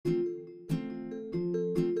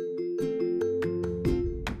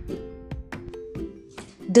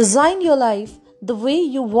Design your life the way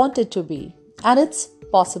you want it to be, and it's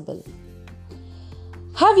possible.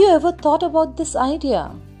 Have you ever thought about this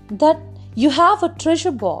idea that you have a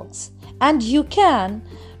treasure box and you can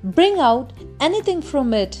bring out anything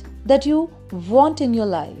from it that you want in your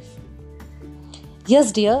life?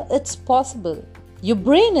 Yes, dear, it's possible. Your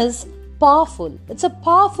brain is powerful. It's a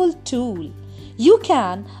powerful tool. You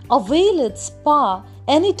can avail its power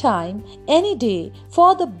anytime, any day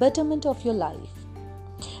for the betterment of your life.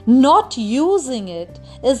 Not using it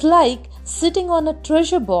is like sitting on a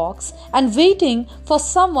treasure box and waiting for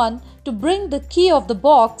someone to bring the key of the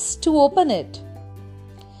box to open it.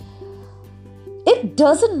 It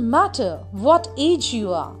doesn't matter what age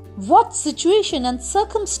you are, what situation and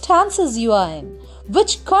circumstances you are in,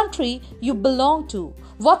 which country you belong to,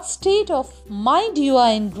 what state of mind you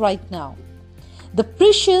are in right now. The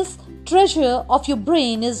precious treasure of your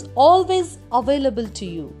brain is always available to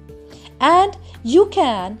you, and you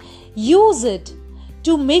can use it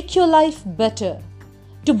to make your life better,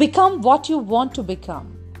 to become what you want to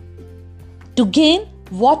become, to gain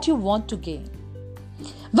what you want to gain.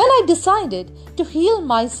 When I decided to heal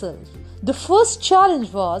myself, the first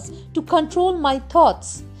challenge was to control my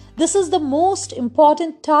thoughts. This is the most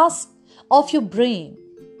important task of your brain.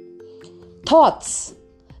 Thoughts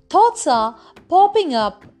are popping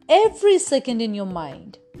up every second in your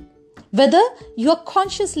mind, whether you are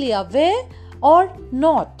consciously aware or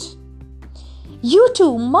not. You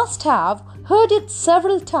too must have heard it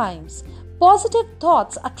several times. Positive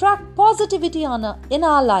thoughts attract positivity in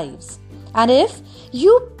our lives. And if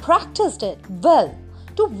you practiced it well,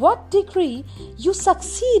 to what degree you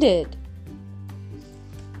succeeded?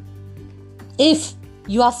 If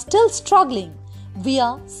you are still struggling, we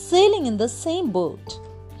are sailing in the same boat.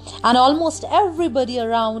 And almost everybody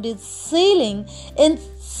around is sailing in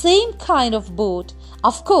same kind of boat.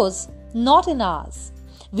 Of course, not in ours.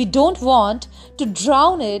 We don't want to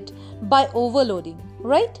drown it by overloading,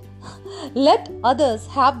 right? Let others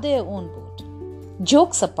have their own boat.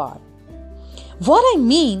 Jokes apart. What I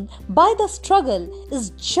mean by the struggle is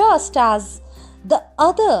just as the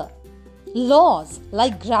other laws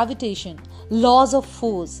like gravitation, laws of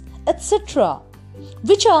force, etc.,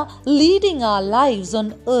 which are leading our lives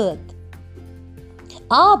on earth.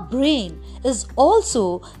 Our brain is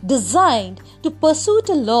also designed to pursue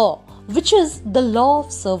a law, which is the law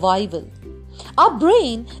of survival. Our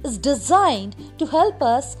brain is designed to help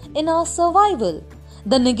us in our survival.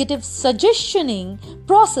 The negative suggestioning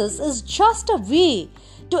process is just a way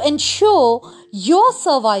to ensure your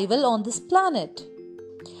survival on this planet.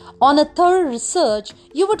 On a thorough research,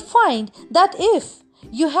 you would find that if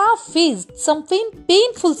you have faced some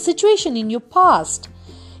painful situation in your past,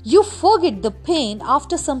 you forget the pain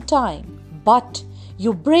after some time, but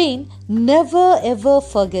your brain never ever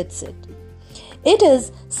forgets it. It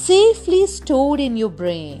is safely stored in your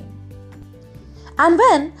brain. And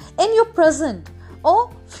when in your present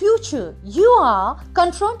or future you are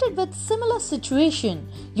confronted with similar situation,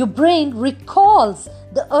 your brain recalls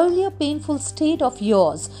the earlier painful state of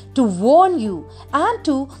yours to warn you and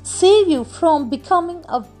to save you from becoming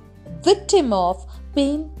a victim of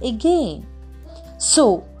pain again.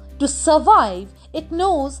 So, to survive, it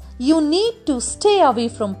knows you need to stay away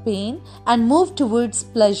from pain and move towards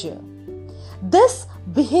pleasure. This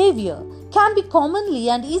behavior can be commonly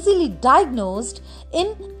and easily diagnosed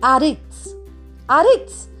in addicts.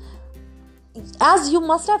 Addicts, as you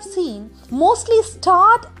must have seen, mostly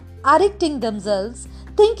start addicting themselves,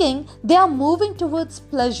 thinking they are moving towards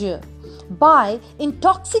pleasure by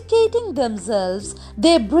intoxicating themselves,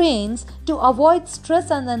 their brains, to avoid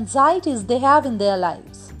stress and anxieties they have in their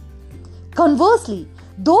lives. Conversely,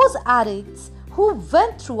 those addicts who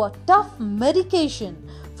went through a tough medication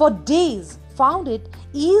for days found it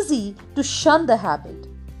easy to shun the habit.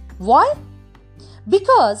 Why?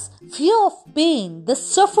 Because fear of pain they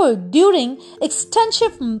suffered during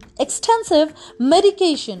extensive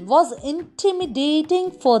medication was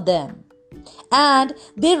intimidating for them, and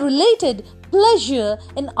they related pleasure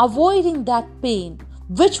in avoiding that pain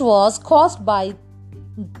which was caused by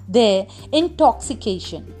their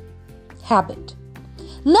intoxication habit.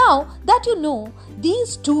 Now that you know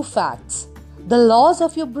these two facts, the laws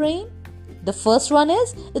of your brain, the first one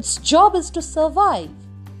is its job is to survive.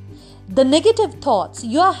 The negative thoughts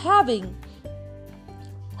you are having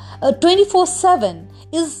 24/7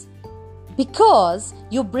 is because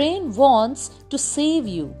your brain wants to save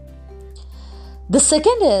you. The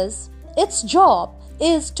second is its job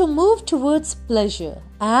is to move towards pleasure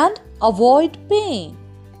and avoid pain.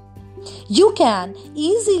 You can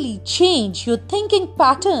easily change your thinking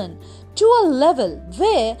pattern to a level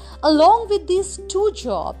where, along with these two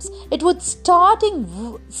jobs, it would start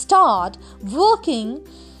working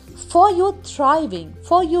for your thriving,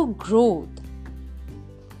 for your growth.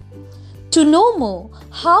 To know more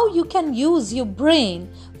how you can use your brain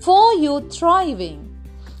for your thriving,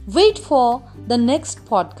 wait for the next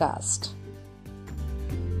podcast.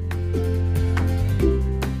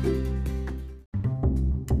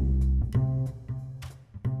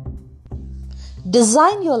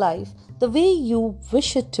 Design your life the way you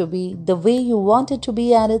wish it to be, the way you want it to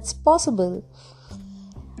be, and it's possible.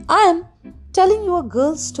 I am telling you a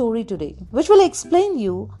girl's story today, which will explain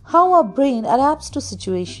you how our brain adapts to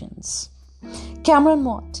situations. Cameron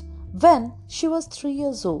Mott, when she was 3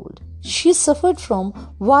 years old, she suffered from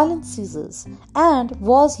violent seizures and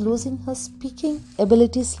was losing her speaking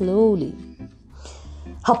ability slowly.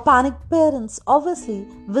 Her panicked parents obviously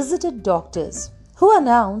visited doctors, who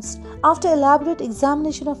announced after elaborate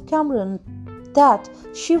examination of Cameron that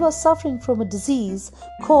she was suffering from a disease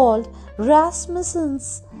called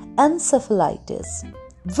Rasmussen's encephalitis,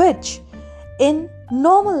 which in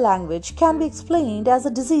normal language can be explained as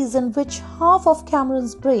a disease in which half of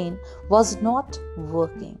Cameron's brain was not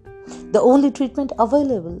working. The only treatment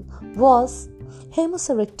available was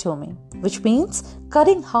hemispherectomy, which means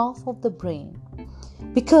cutting half of the brain,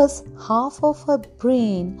 because half of her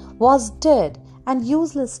brain was dead and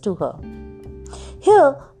useless to her.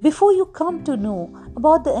 Here, before you come to know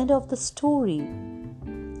about the end of the story,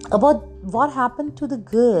 about what happened to the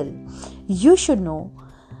girl, you should know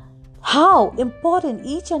how important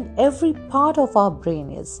each and every part of our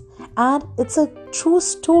brain is. And it's a true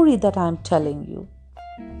story that I'm telling you.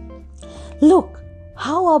 Look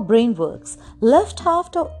how our brain works. Left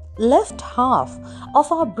half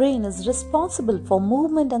of our brain is responsible for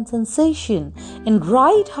movement and sensation in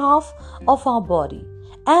right half of our body,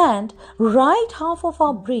 and right half of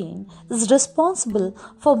our brain is responsible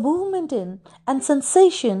for movement and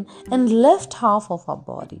sensation in left half of our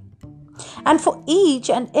body. And for each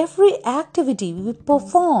and every activity we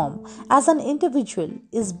perform as an individual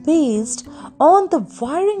is based on the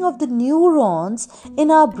wiring of the neurons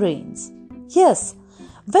in our brains. Yes,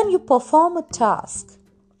 when you perform a task,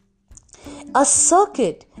 a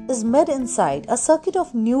circuit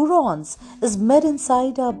of neurons is made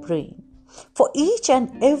inside our brain. For each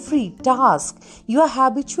and every task you are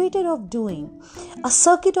habituated of doing, a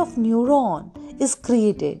circuit of neuron is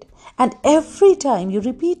created. And every time you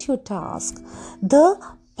repeat your task, the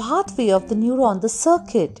pathway of the neuron, the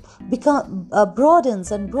circuit,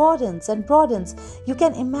 broadens and broadens and broadens. You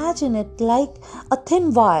can imagine it like a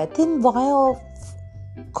thin wire of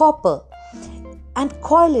copper, and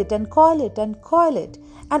coil it and coil it and coil it.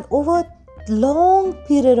 And over prolonged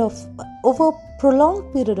period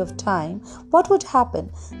of time, what would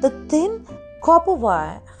happen? The thin copper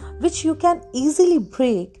wire, which you can easily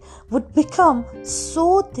break, would become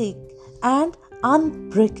so thick and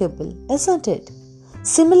unbreakable, isn't it?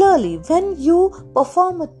 Similarly, when you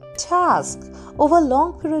perform a task over a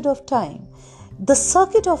long period of time, the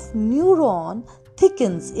circuit of neuron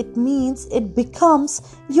thickens. It means it becomes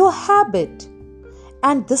your habit.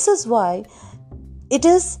 And this is why it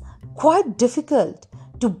is quite difficult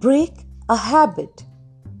to break a habit.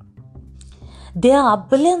 There are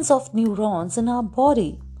billions of neurons in our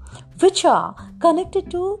body which are connected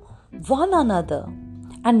to one another.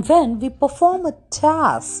 And when we perform a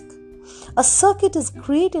task, a circuit is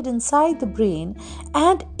created inside the brain,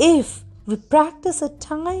 and if we practice it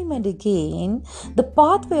time and again, the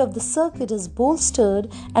pathway of the circuit is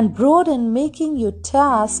bolstered and broadened, making your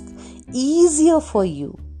task easier for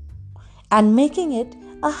you and making it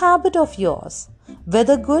a habit of yours,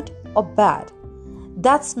 whether good or bad.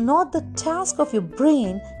 That's not the task of your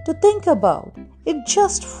brain to think about. It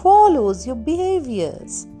just follows your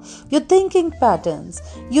behaviors, your thinking patterns,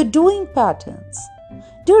 your doing patterns.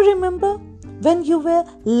 Do you remember when you were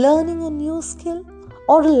learning a new skill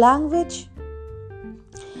or a language?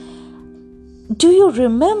 Do you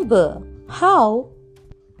remember how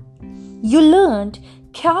you learned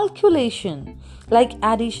calculation like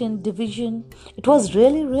addition, division? It was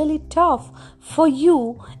really tough for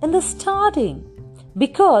you in the starting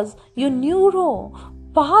because your neuro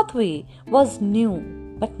pathway was new.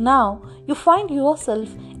 But now you find yourself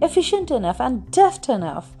efficient enough and deft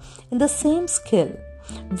enough in the same skill,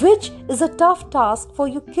 which is a tough task for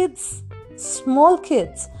you kids, small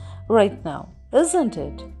kids right now, isn't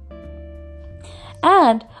it?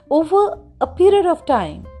 And over a period of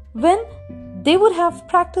time, when they would have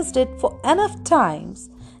practiced it for enough times,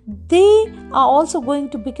 they are also going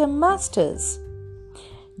to become masters.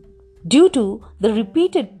 Due to the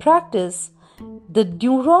repeated practice, the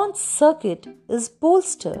neuron circuit is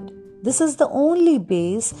bolstered. This is the only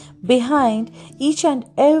base behind each and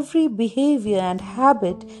every behavior and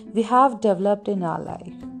habit we have developed in our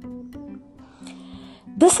life.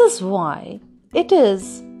 This is why it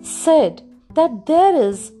is said that there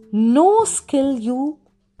is no skill you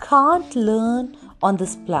can't learn on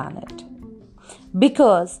this planet.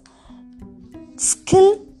 Because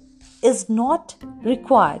skill is not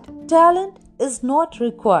required, talent is not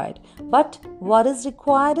required, but what is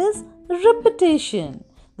required is repetition.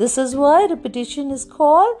 This is why repetition is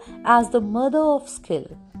called as the mother of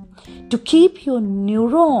skill. To keep your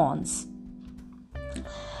neurons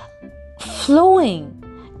flowing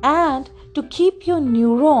and to keep your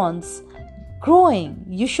neurons growing,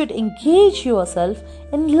 you should engage yourself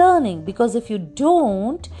in learning, because if you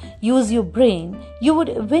don't use your brain, you would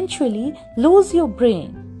eventually lose your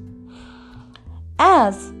brain.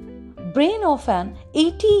 As brain of an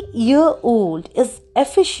 80-year-old is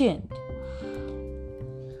efficient,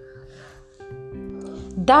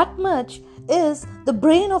 that much is the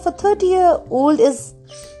brain of a 30-year-old is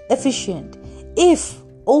efficient. If,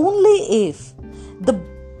 only if, the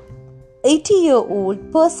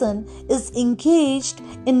 80-year-old person is engaged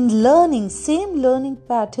in learning same learning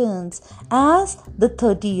patterns as the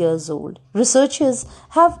 30 years old. Researchers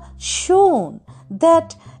have shown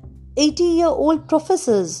that 80-year-old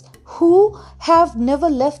professors who have never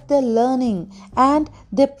left their learning and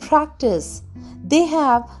their practice, they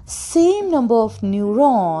have same number of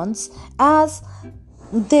neurons as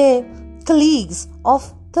their colleagues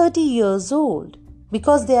of 30 years old,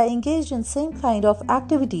 because they are engaged in same kind of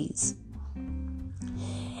activities.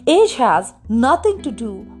 Age has nothing to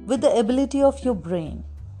do with the ability of your brain.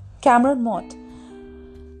 Cameron Mott.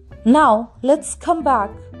 Now let's come back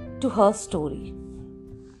to her story.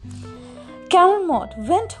 Cameron Mott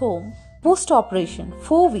went home post-operation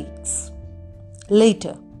 4 weeks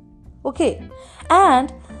later. Okay,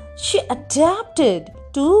 and she adapted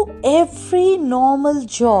to every normal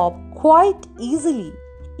job quite easily,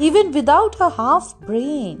 even without her half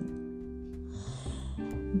brain.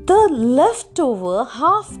 The leftover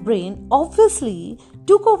half brain obviously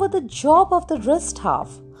took over the job of the rest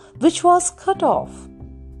half, which was cut off.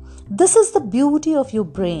 This is the beauty of your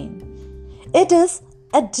brain. It is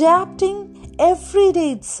adapting every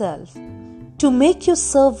day itself to make you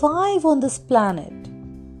survive on this planet.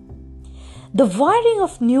 The wiring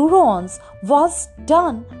of neurons was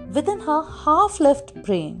done within her half-left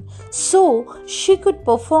brain, so she could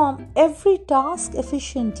perform every task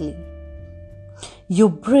efficiently. Your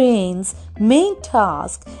brain's main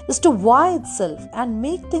task is to wire itself and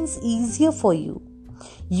make things easier for you.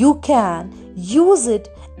 You can use it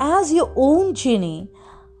as your own genie,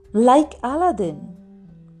 like Aladdin.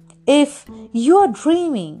 If you are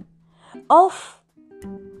dreaming of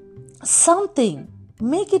something,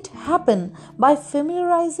 make it happen by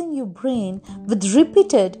familiarizing your brain with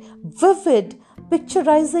repeated, vivid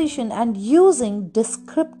picturization and using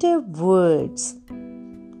descriptive words.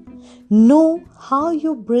 Know how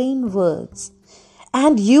your brain works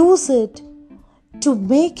and use it to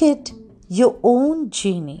make it your own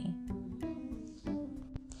genie.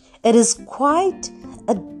 It is quite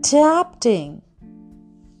adapting.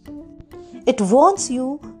 It wants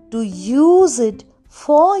you to use it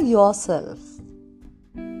for yourself.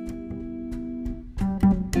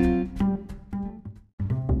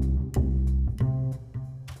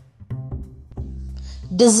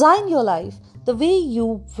 Design your life the way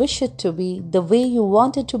you wish it to be, the way you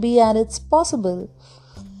want it to be, and it's possible.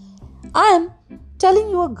 I am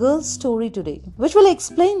telling you a girl's story today, which will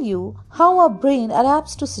explain you how our brain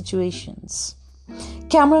adapts to situations.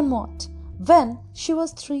 Cameron Mott, when she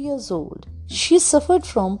was 3 years old, she suffered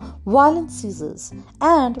from violent seizures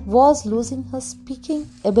and was losing her speaking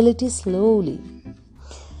ability slowly.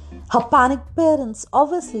 Her panicked parents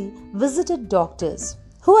obviously visited doctors,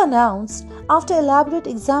 who announced after elaborate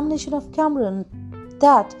examination of Cameron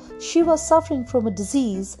that she was suffering from a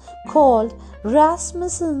disease called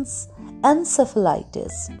Rasmussen's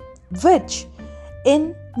encephalitis, which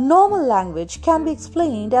in normal language can be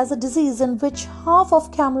explained as a disease in which half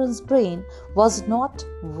of Cameron's brain was not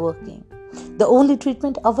working. The only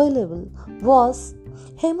treatment available was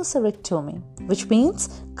hemispherectomy, which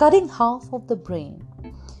means cutting half of the brain,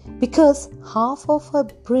 because half of her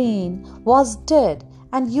brain was dead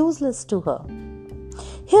and useless to her.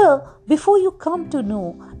 Here, before you come to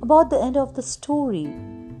know about the end of the story,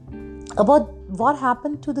 about what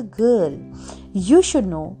happened to the girl, you should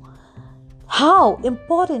know how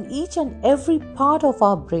important each and every part of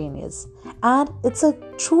our brain is. And it's a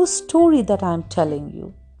true story that I'm telling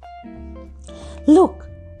you. Look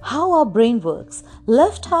how our brain works.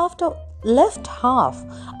 Left half left half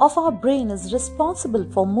of our brain is responsible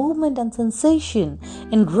for movement and sensation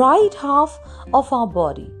in right half of our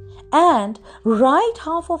body, and right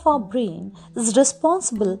half of our brain is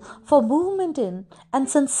responsible for movement in and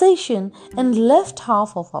sensation in left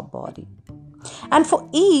half of our body. And for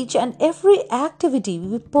each and every activity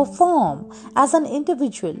we perform as an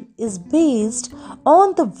individual is based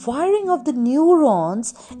on the wiring of the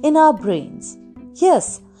neurons in our brains.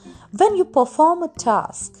 Yes, when you perform a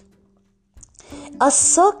task, a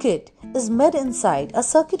circuit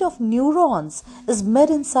of neurons is made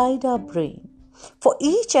inside our brain. For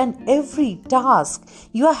each and every task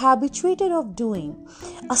you are habituated of doing,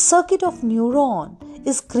 a circuit of neuron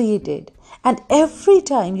is created. And every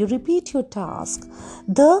time you repeat your task,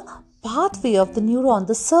 the pathway of the neuron,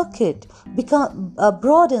 the circuit,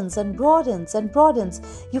 broadens and broadens and broadens.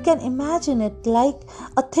 You can imagine it like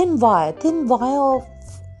a thin wire of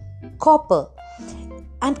copper,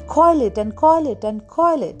 and coil it and coil it and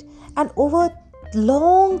coil it. And over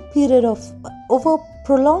prolonged period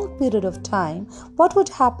of time, what would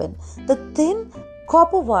happen? The thin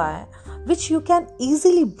copper wire, which you can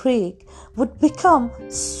easily break, would become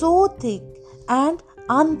so thick and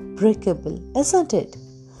unbreakable, isn't it?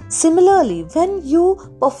 Similarly, when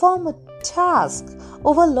you perform a task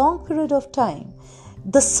over a long period of time,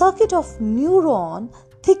 the circuit of neuron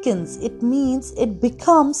thickens. It means it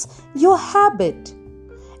becomes your habit.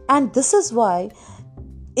 And this is why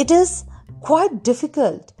it is quite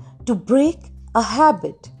difficult to break a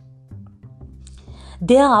habit.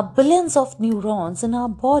 There are billions of neurons in our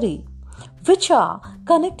body which are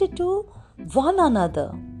connected to one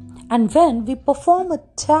another. And when we perform a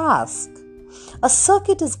task, a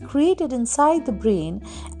circuit is created inside the brain,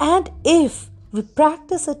 and if we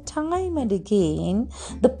practice it time and again,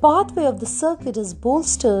 the pathway of the circuit is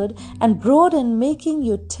bolstered and broadened, making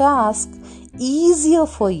your task easier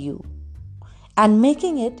for you and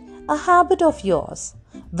making it a habit of yours,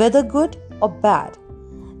 whether good or bad.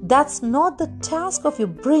 That's not the task of your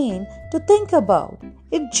brain to think about.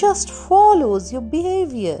 It just follows your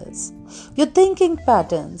behaviors, your thinking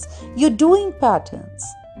patterns, your doing patterns.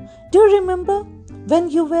 Do you remember when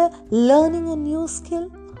you were learning a new skill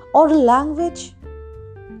or a language?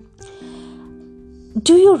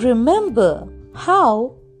 Do you remember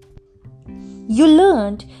how you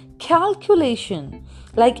learned calculation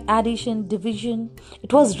like addition, division?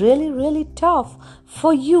 It was really tough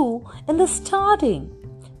for you in the starting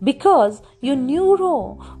because your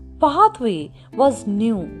neuro pathway was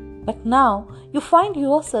new. But now you find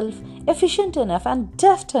yourself efficient enough and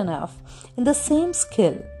deft enough in the same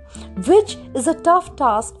skill, which is a tough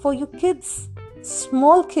task for you kids,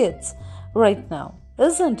 small kids right now,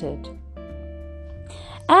 isn't it?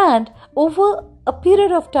 And over a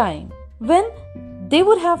period of time, when they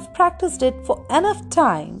would have practiced it for enough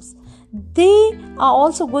times, they are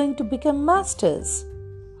also going to become masters.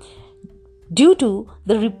 Due to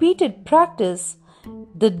the repeated practice,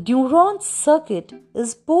 the neuron circuit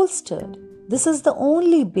is bolstered. This is the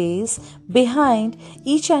only base behind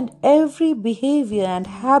each and every behavior and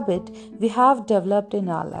habit we have developed in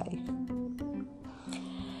our life.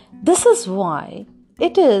 This is why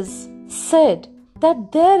it is said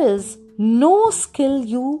that there is no skill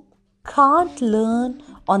you can't learn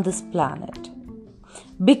on this planet,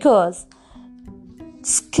 because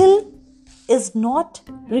skill is not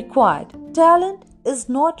required, talent is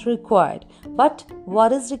not required, but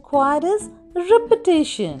what is required is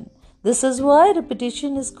repetition. This is why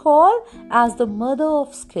repetition is called as the mother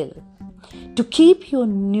of skill. To keep your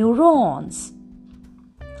neurons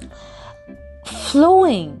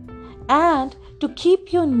flowing and to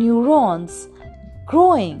keep your neurons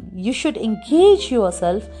growing, you should engage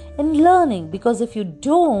yourself in learning, because if you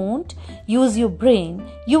don't use your brain,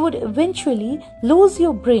 you would eventually lose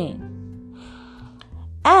your brain.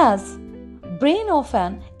 As brain of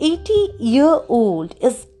an 80-year-old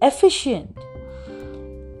is efficient,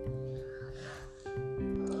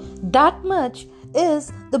 that much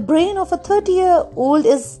is the brain of a 30-year-old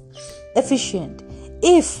is efficient.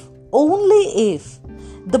 If, only if,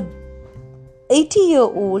 the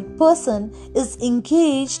 80-year-old person is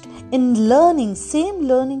engaged in learning same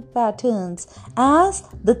learning patterns as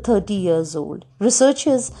the 30 years old.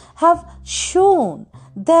 Researchers have shown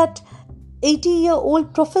that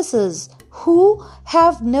 80-year-old professors who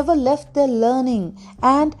have never left their learning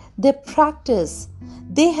and their practice,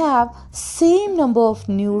 they have same number of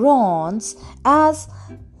neurons as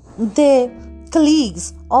their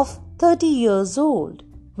colleagues of 30 years old,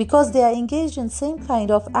 because they are engaged in same kind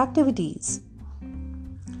of activities.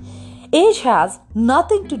 Age has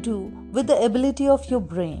nothing to do with the ability of your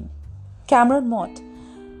brain. Cameron Mott.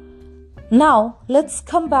 Now let's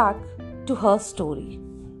come back to her story.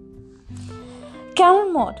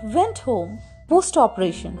 Carol Mott went home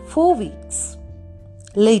post-operation 4 weeks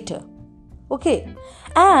later. Okay,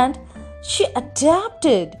 and she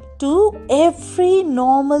adapted to every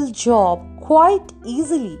normal job quite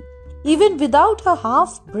easily, even without her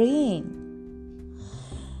half brain.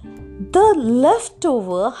 The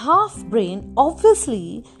leftover half brain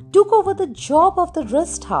obviously took over the job of the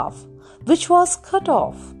rest half, which was cut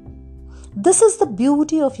off. This is the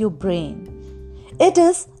beauty of your brain. It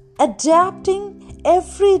is adapting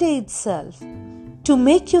every day itself to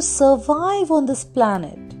make you survive on this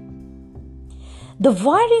planet. The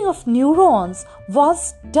wiring of neurons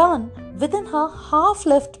was done within her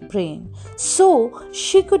half-left brain, so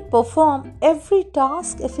she could perform every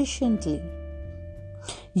task efficiently.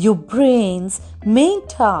 Your brain's main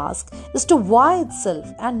task is to wire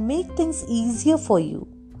itself and make things easier for you.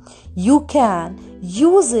 You can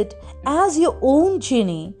use it as your own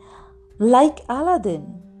genie, like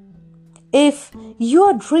Aladdin. If you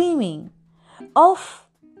are dreaming of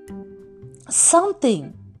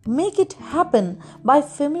something, make it happen by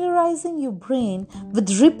familiarizing your brain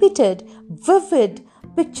with repeated, vivid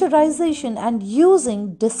picturization and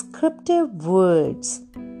using descriptive words.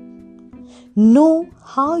 Know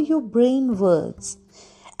how your brain works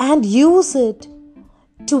and use it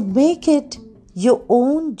to make it your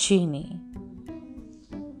own genie.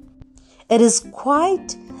 It is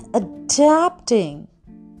quite adapting.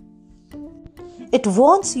 It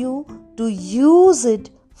wants you to use it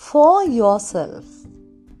for yourself.